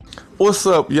What's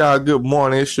up, y'all? Good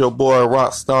morning. It's your boy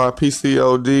Rockstar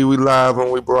Pcod. We live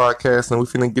and we broadcasting. We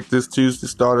finna get this Tuesday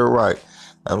started right.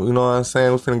 You know what I'm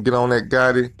saying? We finna get on that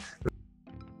Gotti.